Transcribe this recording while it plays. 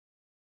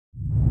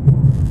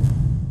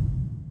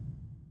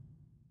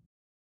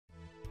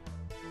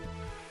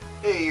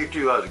Hey, you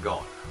two, how's it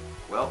going?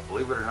 Well,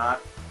 believe it or not,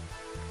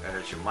 and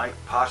as you might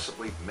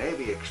possibly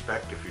maybe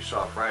expect if you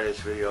saw Friday's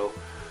video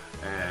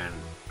and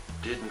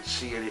didn't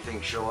see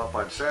anything show up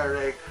on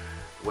Saturday,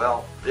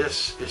 well,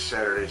 this is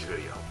Saturday's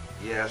video.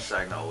 Yes,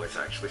 I know it's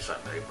actually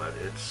Sunday, but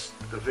it's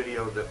the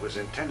video that was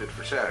intended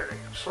for Saturday.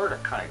 Sort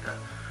of, kinda.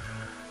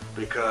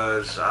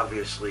 Because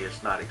obviously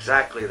it's not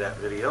exactly that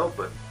video,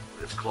 but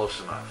it's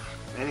close enough.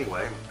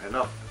 Anyway,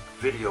 enough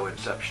video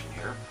inception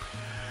here.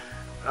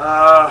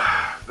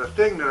 The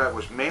thing that I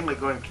was mainly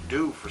going to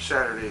do for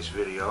Saturday's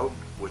video,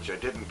 which I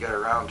didn't get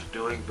around to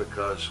doing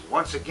because,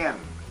 once again,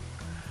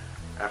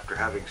 after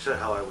having said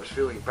how I was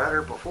feeling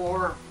better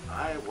before,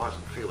 I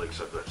wasn't feeling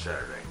so good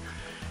Saturday.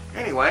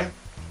 Anyway,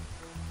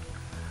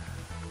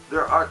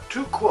 there are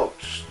two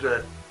quotes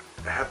that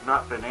have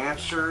not been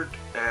answered,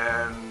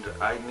 and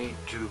I need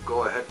to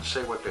go ahead and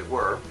say what they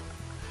were.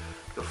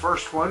 The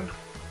first one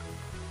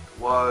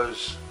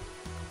was,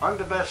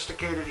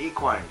 "Undomesticated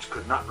equines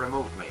could not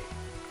remove me."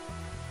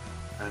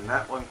 And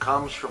that one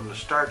comes from the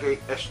Stargate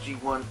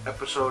SG-1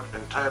 episode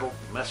entitled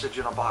Message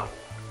in a Bottle.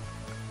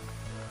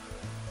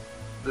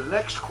 The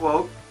next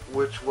quote,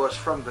 which was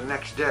from the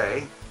next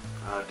day,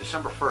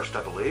 December 1st,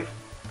 I believe.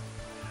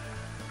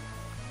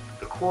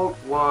 The quote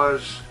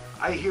was,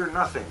 "I hear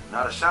nothing,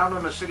 not a sound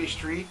on the city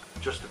street,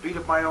 just the beat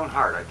of my own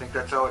heart. I think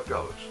that's how it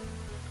goes."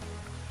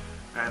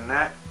 And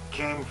that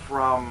came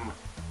from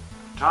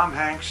Tom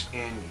Hanks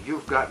in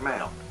You've Got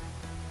Mail.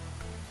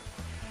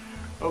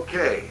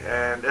 Okay,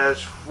 and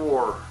as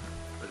for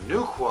the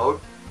new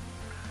quote,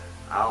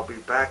 I'll be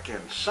back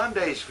in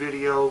Sunday's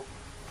video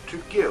to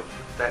give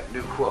that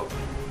new quote.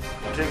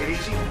 Take it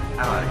easy,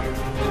 I'm out of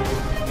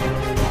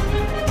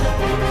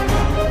here.